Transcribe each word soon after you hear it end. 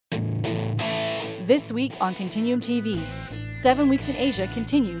This week on Continuum TV, 7 Weeks in Asia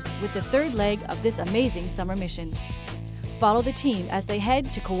continues with the third leg of this amazing summer mission. Follow the team as they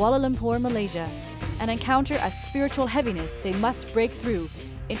head to Kuala Lumpur, Malaysia, and encounter a spiritual heaviness they must break through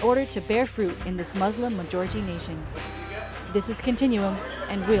in order to bear fruit in this Muslim majority nation. This is Continuum,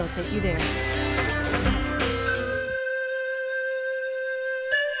 and we'll take you there.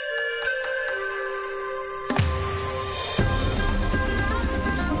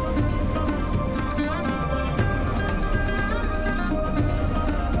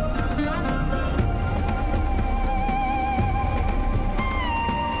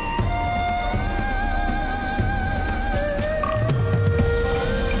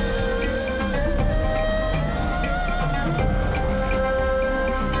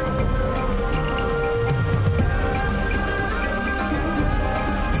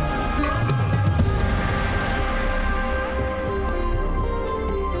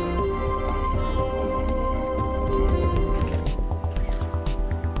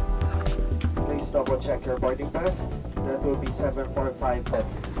 Check your boarding pass. That will be 745. So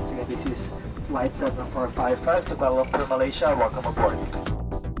this is flight 7455 to Kuala Lumpur, Malaysia. Welcome aboard.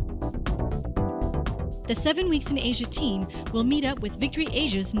 The 7 Weeks in Asia team will meet up with Victory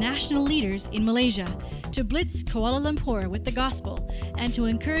Asia's national leaders in Malaysia to blitz Kuala Lumpur with the gospel and to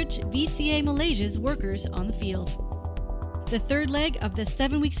encourage VCA Malaysia's workers on the field. The third leg of the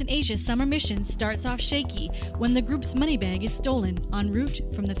 7 Weeks in Asia summer mission starts off shaky when the group's money bag is stolen en route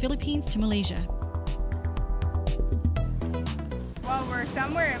from the Philippines to Malaysia. Well, we're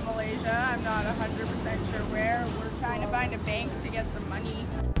somewhere in Malaysia. I'm not 100% sure where. We're trying to find a bank to get some money.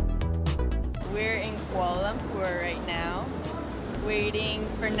 We're in Kuala Lumpur right now, waiting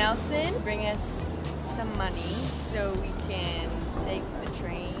for Nelson to bring us some money so we can take the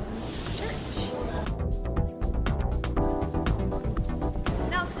train to church.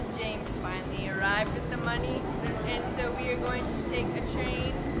 Nelson James finally arrived with the money, and so we are going to take a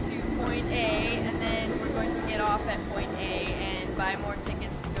train to point A, and then we're going to get off at point A and buy more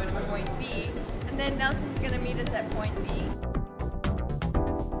tickets to go to point B, and then Nelson's going to meet us at point B.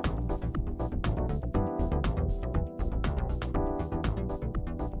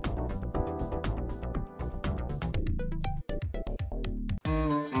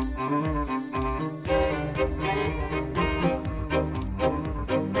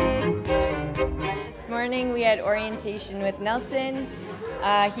 This morning we had orientation with Nelson.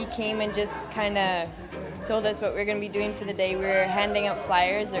 He came and just kind of told us what we're going to be doing for the day. We were handing out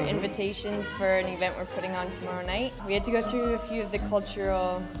flyers or invitations for an event we're putting on tomorrow night. We had to go through a few of the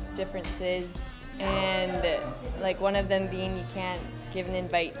cultural differences, and like one of them being you can't give an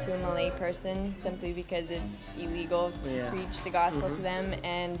invite to a Malay person simply because it's illegal to preach the gospel to them,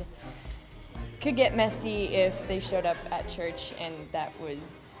 and could get messy if they showed up at church and that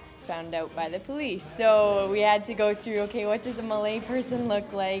was found out by the police. So we had to go through, okay, what does a Malay person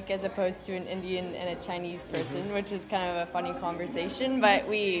look like as opposed to an Indian and a Chinese person, which was kind of a funny conversation, but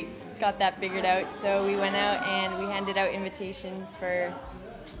we got that figured out. So we went out and we handed out invitations for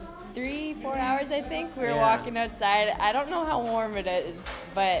 3-4 hours, I think. We were walking outside. I don't know how warm it is,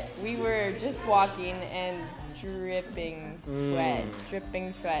 but we were just walking and dripping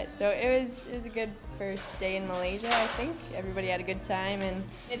sweat. So it was a good first day in Malaysia, I think. Everybody had a good time, and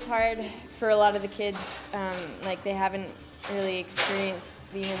it's hard for a lot of the kids, like they haven't really experienced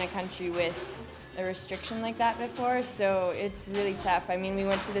being in a country with a restriction like that before, so it's really tough. I mean, we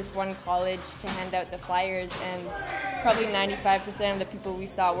went to this one college to hand out the flyers, and probably 95% of the people we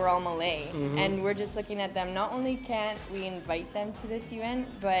saw were all Malay, and we're just looking at them. Not only can't we invite them to this event,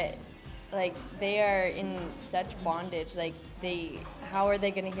 but like they are in such bondage. Like how are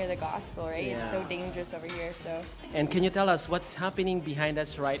they going to hear the gospel, right? It's so dangerous over here. So. And can you tell us what's happening behind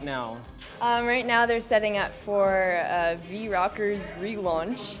us right now? Right now they're setting up for V-Rockers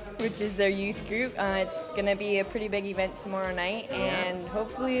relaunch, which is their youth group. It's going to be a pretty big event tomorrow night, and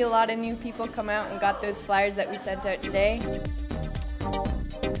hopefully a lot of new people come out and got those flyers that we sent out today.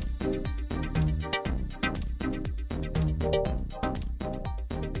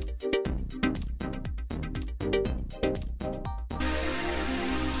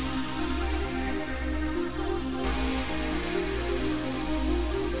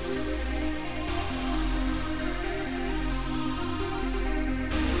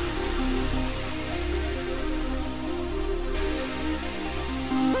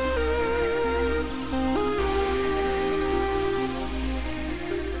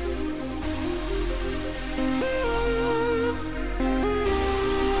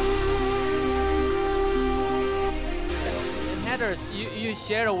 You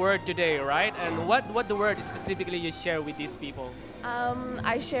share a word today, right? And what the word specifically you share with these people?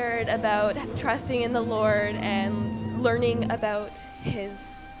 I shared about trusting in the Lord and learning about His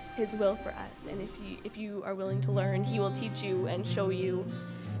will for us. And if you are willing to learn, He will teach you and show you.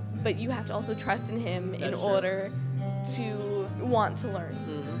 But you have to also trust in Him in order to want to learn.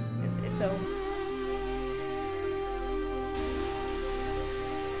 So.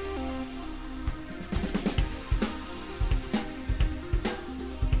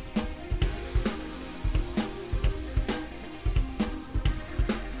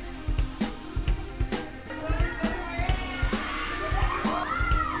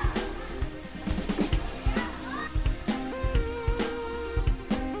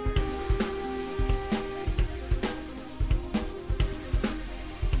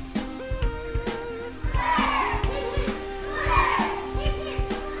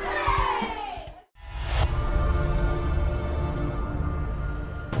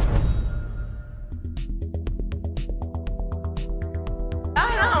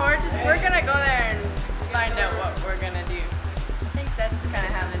 We're gonna go there and find out what we're gonna do. I think that's kind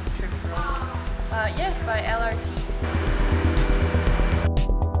of how this trip rolls. Yes, by LRT.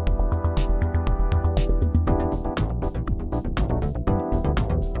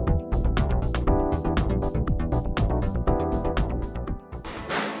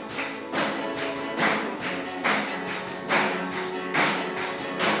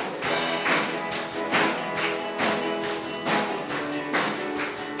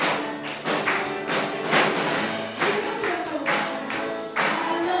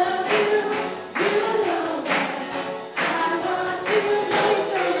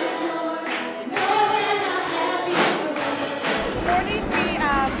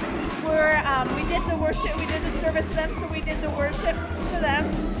 We did the service for them, so we did the worship for them,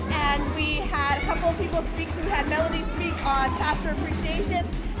 and we had a couple of people speak. So we had Melody speak on pastor appreciation,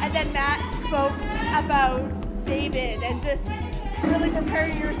 and then Matt spoke about David and just really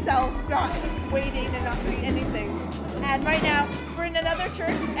preparing yourself, not just waiting and not doing anything. And right now we're in another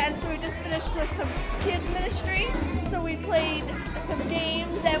church, and so we just finished with some kids ministry. So we played some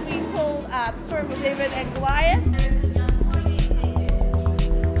games and we told the story of David and Goliath.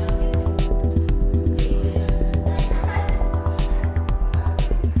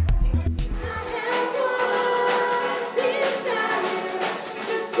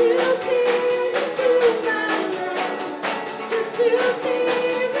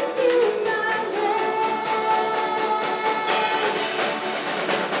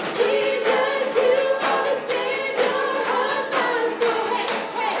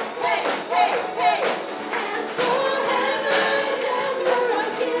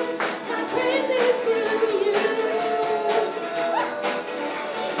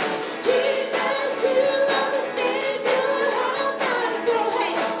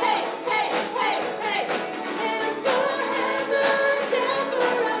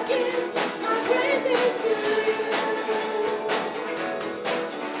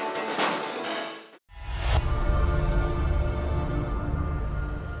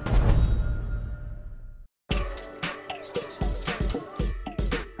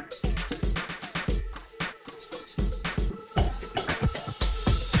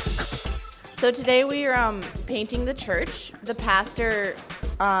 So today we are painting the church. The pastor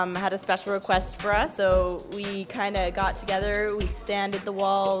had a special request for us, so we kind of got together, we sanded the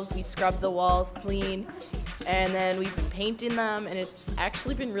walls, we scrubbed the walls clean, and then we've been painting them, and it's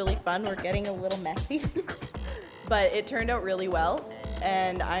actually been really fun. We're getting a little messy, but it turned out really well,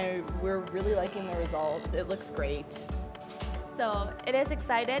 and we're really liking the results. It looks great. So it is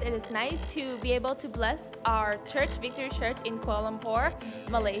excited. It is nice to be able to bless our church, Victory Church in Kuala Lumpur,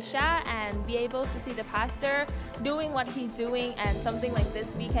 Malaysia, and be able to see the pastor doing what he's doing, and something like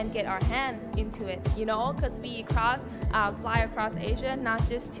this we can get our hand into it, you know, because we fly across Asia not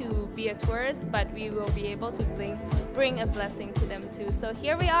just to be a tourist, but we will be able to bring a blessing to them too. So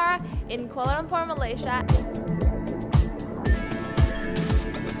here we are in Kuala Lumpur, Malaysia.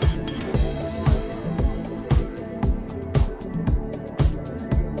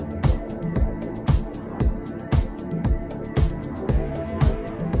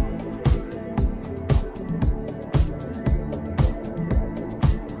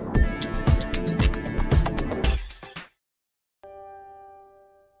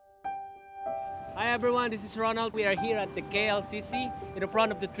 Hi everyone, this is Ronald. We are here at the KLCC in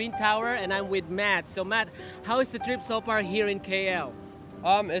front of the Twin Tower, and I'm with Matt. So Matt, how is the trip so far here in KL?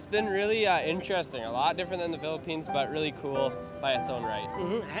 It's been really interesting. A lot different than the Philippines, but really cool by its own right.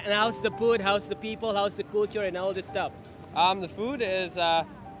 And how's the food, how's the people, how's the culture, and all this stuff? The food is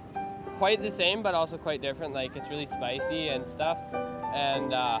quite the same, but also quite different. Like, it's really spicy and stuff,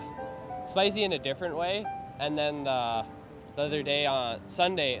 and spicy in a different way. And then the other day on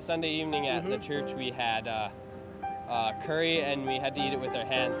Sunday evening at the church, we had curry and we had to eat it with our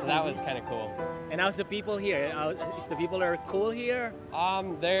hands, so that was kind of cool. And how's the people here? Is the people are cool here?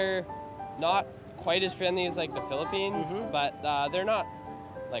 They're not quite as friendly as like the Philippines, but they're not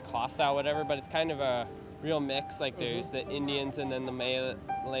like hostile, whatever. But it's kind of a real mix. Like there's the Indians and then the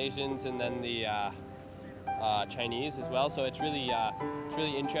Malaysians and then the Chinese as well. So it's really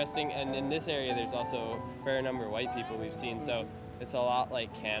interesting. And in this area, there's also a fair number of white people we've seen. So it's a lot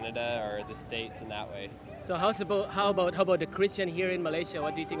like Canada or the States in that way. So how about the Christian here in Malaysia?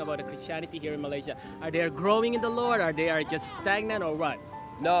 What do you think about the Christianity here in Malaysia? Are they growing in the Lord? Are they just stagnant or what?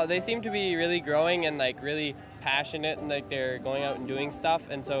 No, they seem to be really growing and like really passionate, and like they're going out and doing stuff.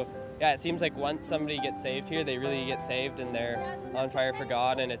 And so yeah, it seems like once somebody gets saved here, they really get saved and they're on fire for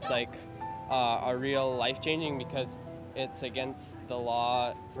God, and it's like a real life-changing, because it's against the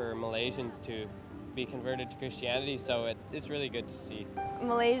law for Malaysians to be converted to Christianity, so it's really good to see.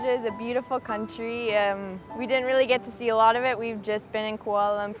 Malaysia is a beautiful country. We didn't really get to see a lot of it. We've just been in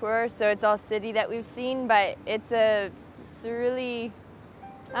Kuala Lumpur, so it's all city that we've seen, but it's a really,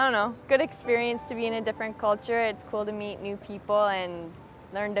 I don't know, good experience to be in a different culture. It's cool to meet new people and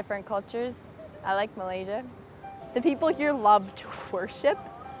learn different cultures. I like Malaysia. The people here love to worship,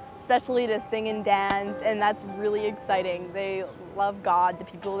 especially to sing and dance, and that's really exciting. They love God, the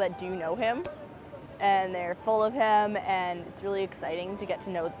people that do know Him, and they're full of Him, and it's really exciting to get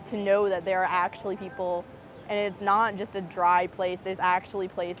to know that there are actually people, and it's not just a dry place. There's actually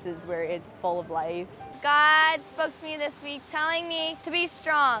places where it's full of life. God spoke to me this week telling me to be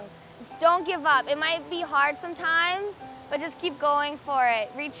strong. Don't give up. It might be hard sometimes, but just keep going for it.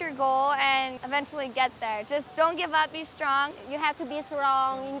 Reach your goal and eventually get there. Just don't give up, be strong. You have to be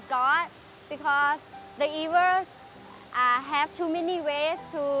strong in God, because the evil have too many ways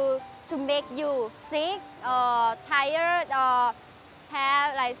to make you sick or tired or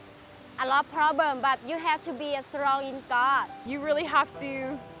have like a lot of problems, but you have to be strong in God. You really have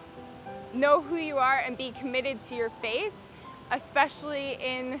to know who you are and be committed to your faith, especially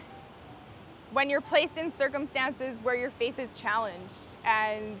when you're placed in circumstances where your faith is challenged.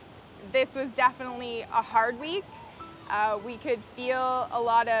 And this was definitely a hard week. We could feel a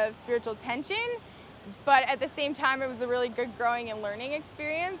lot of spiritual tension, but at the same time, it was a really good growing and learning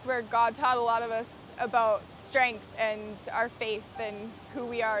experience where God taught a lot of us about strength and our faith and who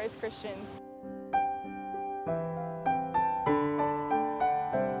we are as Christians.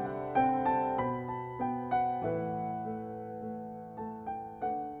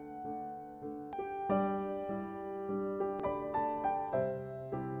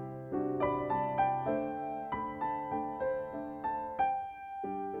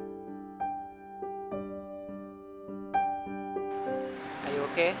 Are you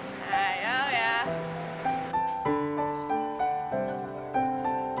okay? Yeah.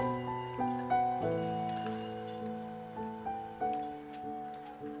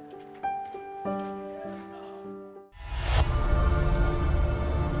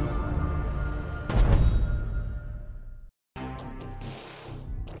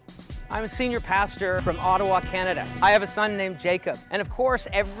 I'm a senior pastor from Ottawa, Canada. I have a son named Jacob. And of course,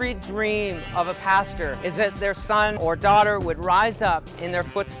 every dream of a pastor is that their son or daughter would rise up in their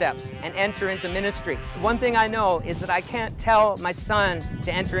footsteps and enter into ministry. One thing I know is that I can't tell my son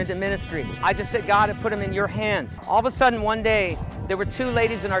to enter into ministry. I just said, God, I put him in your hands. All of a sudden, one day, there were two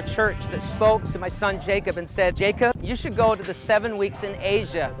ladies in our church that spoke to my son Jacob and said, Jacob, you should go to the 7 weeks in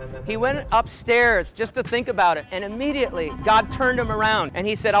Asia. He went upstairs just to think about it, and immediately God turned him around and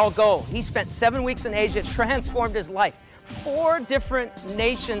he said, I'll go. He spent 7 weeks in Asia, transformed his life. 4 different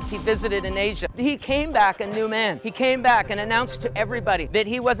nations he visited in Asia. He came back a new man. He came back and announced to everybody that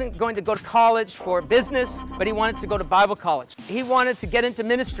he wasn't going to go to college for business, but he wanted to go to Bible college. He wanted to get into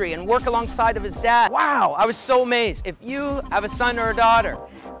ministry and work alongside of his dad. Wow, I was so amazed. If you have a son or a daughter,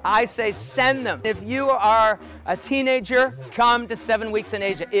 I say send them. If you are a teenager, come to 7 weeks in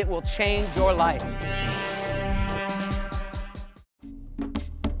Asia. It will change your life.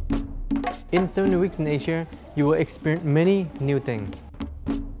 In 7 weeks in Asia, you will experience many new things.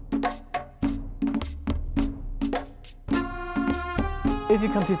 If you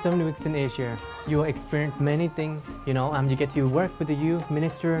come to 7 weeks in Asia, you will experience many things. You get to work with the youth,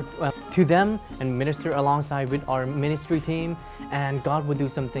 minister to them, and minister alongside with our ministry team, and God will do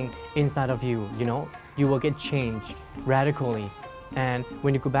something inside of you. You will get changed radically, and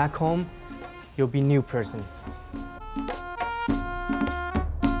when you go back home, you'll be a new person.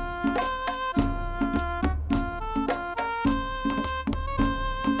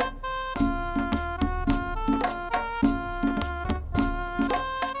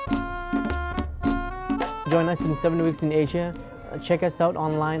 join us in 7 Weeks in Asia, check us out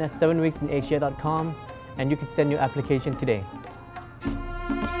online at 7weeksinasia.com, and you can send your application today.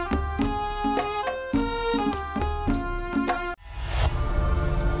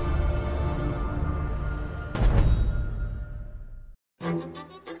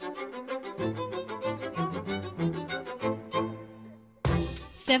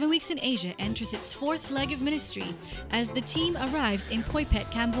 Seven Weeks in Asia enters its fourth leg of ministry as the team arrives in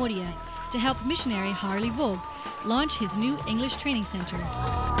Phuket, Cambodia, to help missionary Harley Vogue launch his new English training center.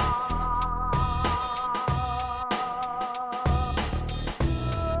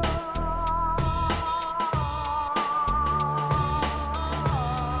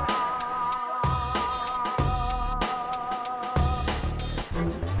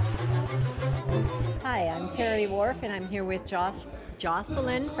 Hi, I'm Terry Wharf, and I'm here with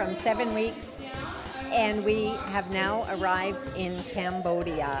Jocelyn from 7 Weeks, and we have now arrived in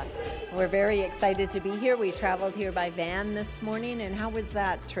Cambodia. We're very excited to be here. We traveled here by van this morning, and how was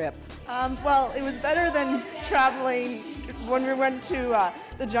that trip? Well, it was better than traveling when we went to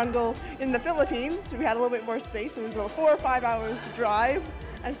the jungle in the Philippines. We had a little bit more space. It was about 4 or 5 hours drive,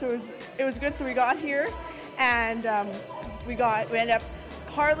 and so it was good. So we got here, and we ended up.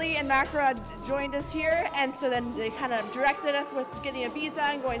 Harley and Macra joined us here, and so then they kind of directed us with getting a visa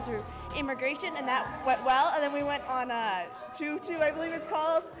and going through immigration, and that went well. And then we went on a tutu, I believe it's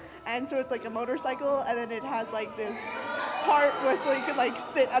called, and so it's like a motorcycle, and then it has like this part where you could like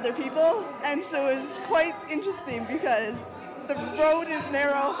sit other people, and so it was quite interesting because the road is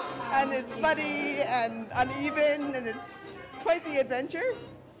narrow and it's muddy and uneven, and it's quite the adventure.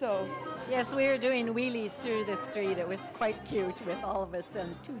 So. Yes, we were doing wheelies through the street. It was quite cute with all of us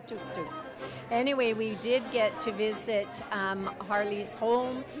and two tuk-tuks. Anyway, we did get to visit Harley's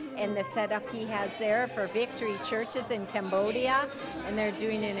home and the setup he has there for Victory Churches in Cambodia, and they're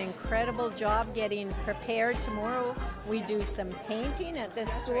doing an incredible job getting prepared. Tomorrow we do some painting at this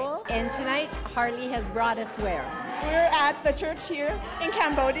school, and tonight Harley has brought us where? We're at the church here in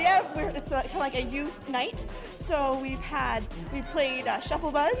Cambodia. It's kind of like a youth night. So we played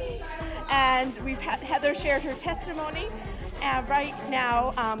shuffle buns, and Heather shared her testimony. And right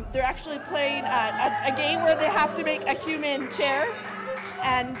now, they're actually playing a game where they have to make a human chair.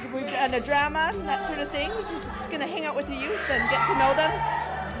 And we've done a drama, that sort of thing. So just going to hang out with the youth and get to know them.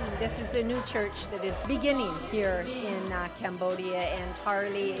 This is a new church that is beginning here in Cambodia, and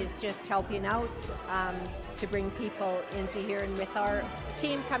Harley is just helping out to bring people into here. And with our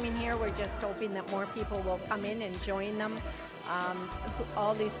team coming here, we're just hoping that more people will come in and join them.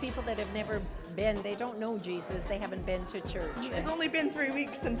 All these people that have never been, they don't know Jesus, they haven't been to church. It's only been 3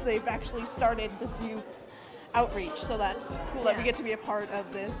 weeks since they've actually started this youth outreach, so that's cool that we get to be a part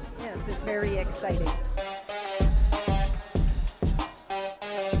of this. Yes, it's very exciting.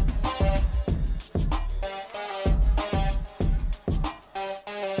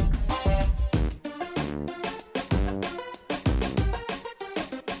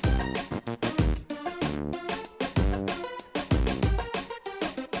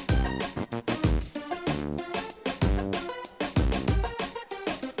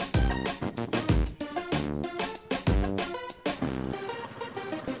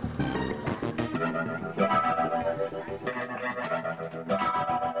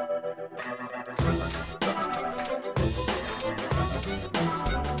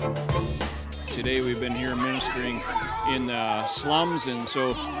 Today we've been here ministering in the slums, and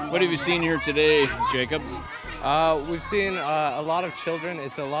so what have you seen here today, Jacob? We've seen a lot of children.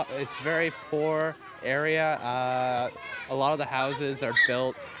 It's very poor area. A lot of the houses are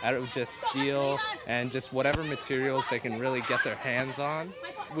built out of just steel and just whatever materials they can really get their hands on.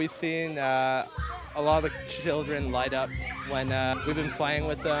 We've seen a lot of the children light up when we've been playing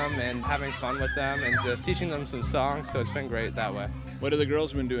with them and having fun with them and just teaching them some songs, so it's been great that way. What have the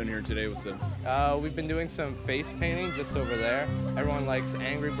girls been doing here today with them? We've been doing some face painting just over there. Everyone likes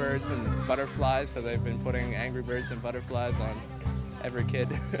Angry Birds and butterflies, so they've been putting Angry Birds and butterflies on every kid.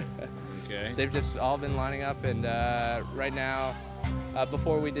 Okay. They've just all been lining up, and right now,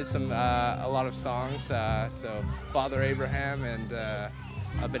 before we did a lot of songs, so Father Abraham and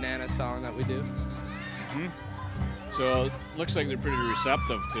a banana song that we do. Mm-hmm. So it looks like they're pretty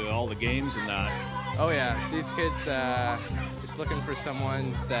receptive to all the games and that. Oh yeah, these kids just looking for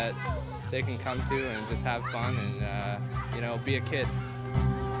someone that they can come to and just have fun and be a kid.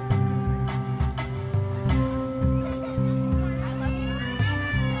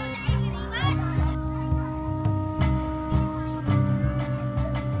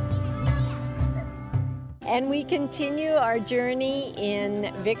 And we continue our journey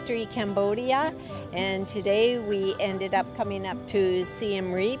in Victory, Cambodia, and today we ended up coming up to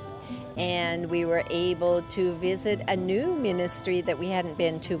Siem Reap, and we were able to visit a new ministry that we hadn't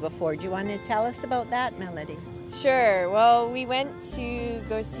been to before. Do you want to tell us about that, Melody? Sure. Well, we went to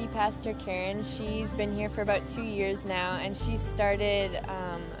go see Pastor Karen. She's been here for about 2 years now, and she started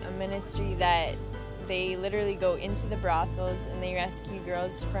a ministry that they literally go into the brothels and they rescue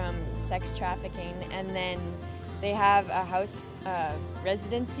girls from sex trafficking, and then they have a house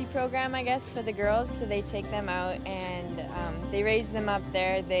residency program, I guess, for the girls. So they take them out and they raise them up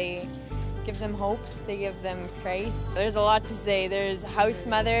there. They give them hope. They give them Christ. There's a lot to say. There's house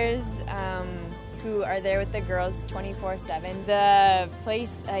mothers who are there with the girls 24/7. The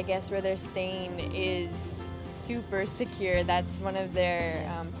place, I guess, where they're staying is super secure. That's one of their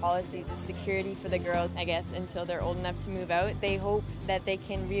policies, is security for the girls, I guess, until they're old enough to move out. They hope that they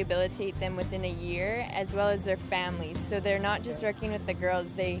can rehabilitate them within a year, as well as their families. So they're not just working with the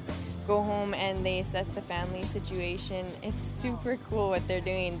girls, they go home and they assess the family situation. It's super cool what they're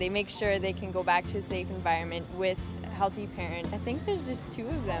doing. They make sure they can go back to a safe environment with a healthy parent. I think there's just 2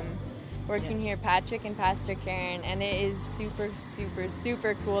 of them working here, Patrick and Pastor Karen, and it is super, super,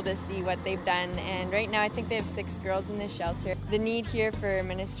 super cool to see what they've done. And right now I think they have 6 girls in this shelter. The need here for a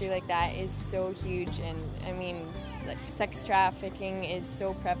ministry like that is so huge, and I mean, like, sex trafficking is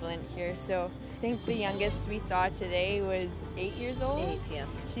so prevalent here. So I think the youngest we saw today was 8 years old. 8, yes.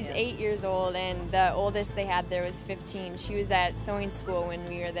 She's 8 years old, and the oldest they had there was 15. She was at sewing school when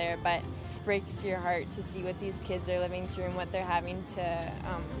we were there, but breaks your heart to see what these kids are living through and what they're having to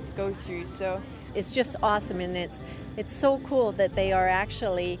go through. So it's just awesome, and it's so cool that they are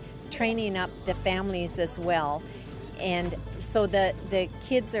actually training up the families as well. And so the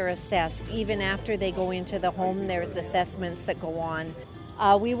kids are assessed. Even after they go into the home, there's assessments that go on.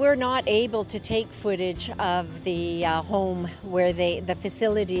 We were not able to take footage of the home where the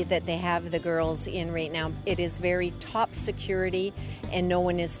facility that they have the girls in right now. It is very top security and no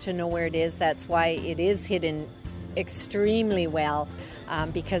one is to know where it is. That's why it is hidden extremely well,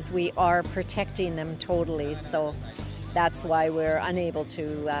 because we are protecting them totally. So that's why we're unable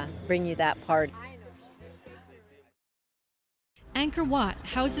to bring you that part. Angkor Wat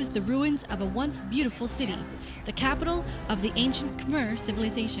houses the ruins of a once beautiful city, the capital of the ancient Khmer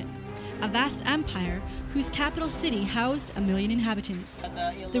civilization, a vast empire whose capital city housed 1 million inhabitants.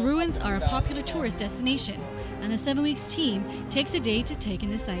 The ruins are a popular tourist destination, and the 7 Weeks team takes a day to take in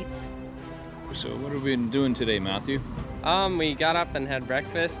the sights. So what have we been doing today, Matthew? We got up and had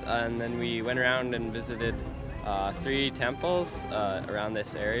breakfast, and then we went around and visited 3 temples around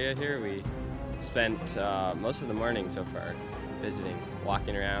this area here. We spent most of the morning so far visiting,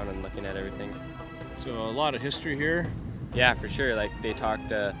 walking around and looking at everything. So a lot of history here? Yeah, for sure. Like they talked,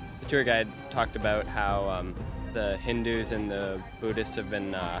 the tour guide talked about how the Hindus and the Buddhists have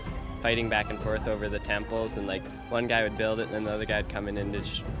been fighting back and forth over the temples, and like one guy would build it and then the other guy would come in and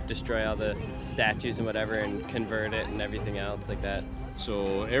destroy all the statues and whatever and convert it and everything else like that.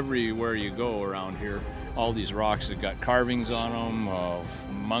 So everywhere you go around here, all these rocks have got carvings on them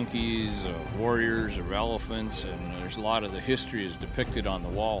of monkeys, of warriors, of elephants, and there's a lot of the history is depicted on the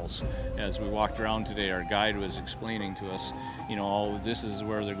walls. As we walked around today, our guide was explaining to us, you know, all this is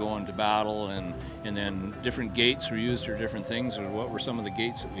where they're going to battle, and then different gates were used for different things. Or what were some of the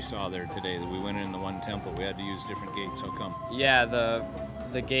gates that we saw there today that we went in the one temple? We had to use different gates. How come? Yeah,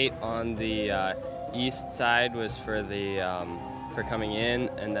 the gate on the east side was for the for coming in,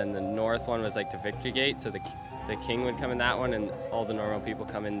 and then the north one was like the Victory Gate, so the king would come in that one, and all the normal people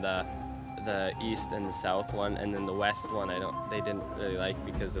come in the east and the south one, and then the west one they didn't really like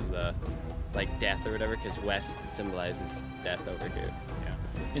because of the like death or whatever, because west symbolizes death over here.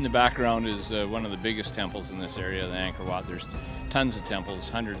 Yeah. In the background is one of the biggest temples in this area, the Angkor Wat. There's tons of temples,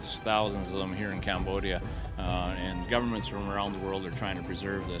 hundreds, thousands of them here in Cambodia, and governments from around the world are trying to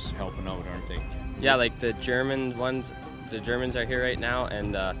preserve this, helping out, aren't they? Yeah, like the German ones. The Germans are here right now,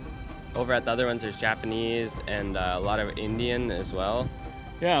 and over at the other ones there's Japanese and a lot of Indian as well.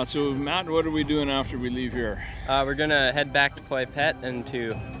 Yeah, so Matt, what are we doing after we leave here? We're gonna head back to Poi Pet and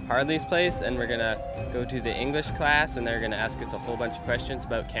to Harley's place, and we're gonna go to the English class, and they're gonna ask us a whole bunch of questions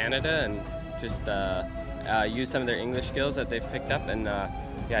about Canada and just use some of their English skills that they've picked up, and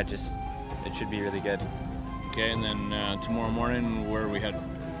yeah, it should be really good. Okay, and then tomorrow morning, where are we headed?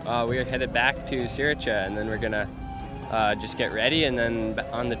 We're headed back to Sriracha, and then we're gonna just get ready, and then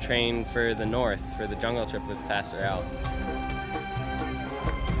on the train for the north, for the jungle trip with Pastor Al.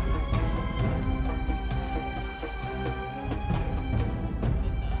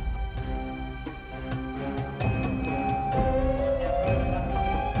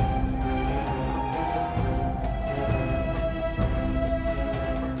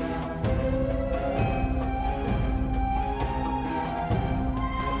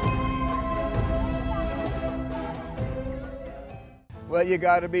 But you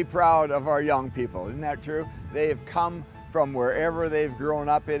got to be proud of our young people. Isn't that true? They have come from wherever they've grown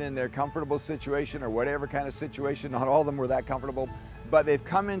up in their comfortable situation or whatever kind of situation. Not all of them were that comfortable, but they've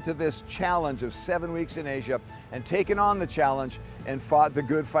come into this challenge of 7 weeks in Asia and taken on the challenge and fought the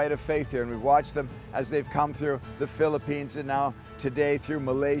good fight of faith here. And we've watched them as they've come through the Philippines and now today through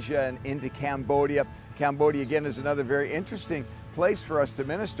Malaysia and into Cambodia. Cambodia, again, is another very interesting place for us to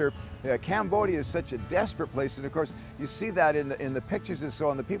minister. Cambodia is such a desperate place, and of course you see that in the pictures and so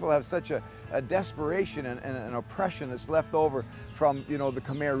on. The people have such a desperation and an oppression that's left over from, you know, the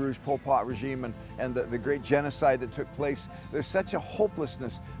Khmer Rouge Pol Pot regime and the great genocide that took place. There's such a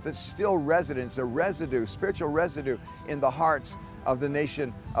hopelessness that's still resident, a residue, spiritual residue in the hearts of the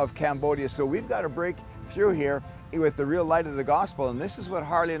nation of Cambodia. So we've got to break through here with the real light of the gospel, and this is what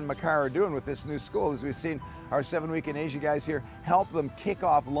Harley and Makar are doing with this new school. As we've seen our 7 Week in Asia guys here help them kick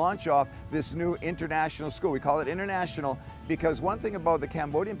off, launch off this new international school. We call it international because one thing about the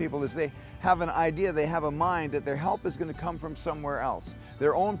Cambodian people is they have an idea, they have a mind that their help is going to come from somewhere else.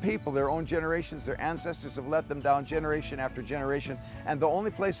 Their own people, their own generations, their ancestors have let them down generation after generation, and the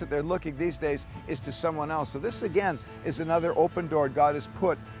only place that they're looking these days is to someone else. So this again is another open door. God has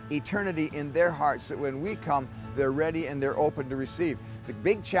put eternity in their hearts that when we come, they're ready and they're open to receive. The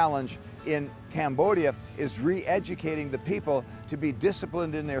big challenge in Cambodia is re-educating the people to be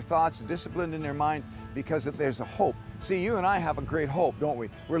disciplined in their thoughts, disciplined in their mind, because there's a hope. See, you and I have a great hope, don't we?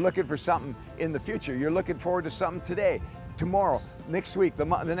 We're looking for something in the future. You're looking forward to something today, tomorrow, next week, the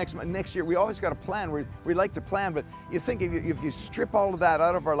next year. We always got a plan. We like to plan, but you think if you strip all of that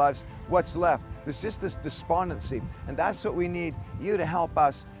out of our lives, what's left? There's just this despondency, and that's what we need you to help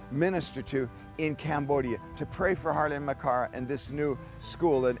us minister to in Cambodia, to pray for Harley and Makar and this new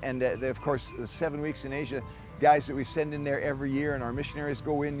school, and of course the 7 Weeks in Asia guys that we send in there every year, and our missionaries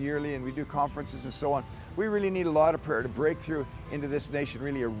go in yearly, and we do conferences and so on. We really need a lot of prayer to break through into this nation,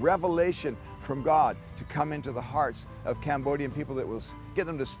 really a revelation from God to come into the hearts of Cambodian people that will get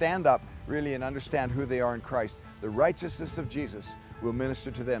them to stand up really and understand who they are in Christ. The righteousness of Jesus will minister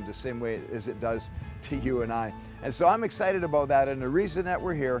to them the same way as it does to you and I. And so I'm excited about that, and the reason that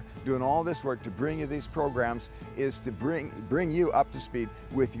we're here doing all this work to bring you these programs is to bring you up to speed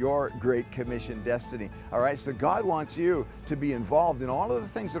with your Great Commission destiny. All right, so God wants you to be involved in all of the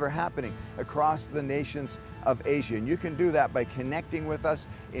things that are happening across the nations of Asia, and you can do that by connecting with us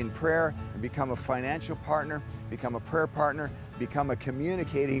in prayer and become a financial partner, become a prayer partner, become a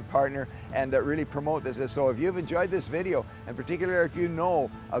communicating partner, and really promote this. So if you've enjoyed this video, and particularly if you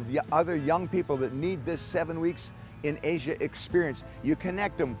know of other young people that need this 7 Weeks in Asia experience, you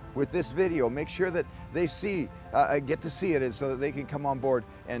connect them with this video. Make sure that they get to see it, so that they can come on board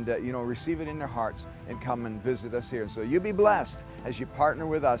and receive it in their hearts and come and visit us here. So you be blessed as you partner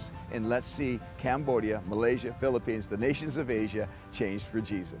with us, and let's see Cambodia, Malaysia, Philippines, the nations of Asia changed for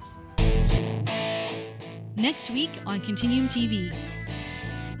Jesus. Next week on Continuum TV.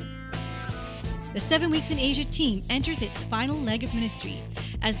 The 7 Weeks in Asia team enters its final leg of ministry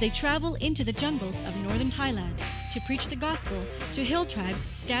as they travel into the jungles of northern Thailand to preach the gospel to hill tribes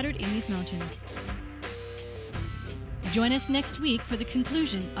scattered in these mountains. Join us next week for the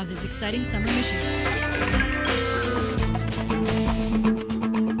conclusion of this exciting summer mission.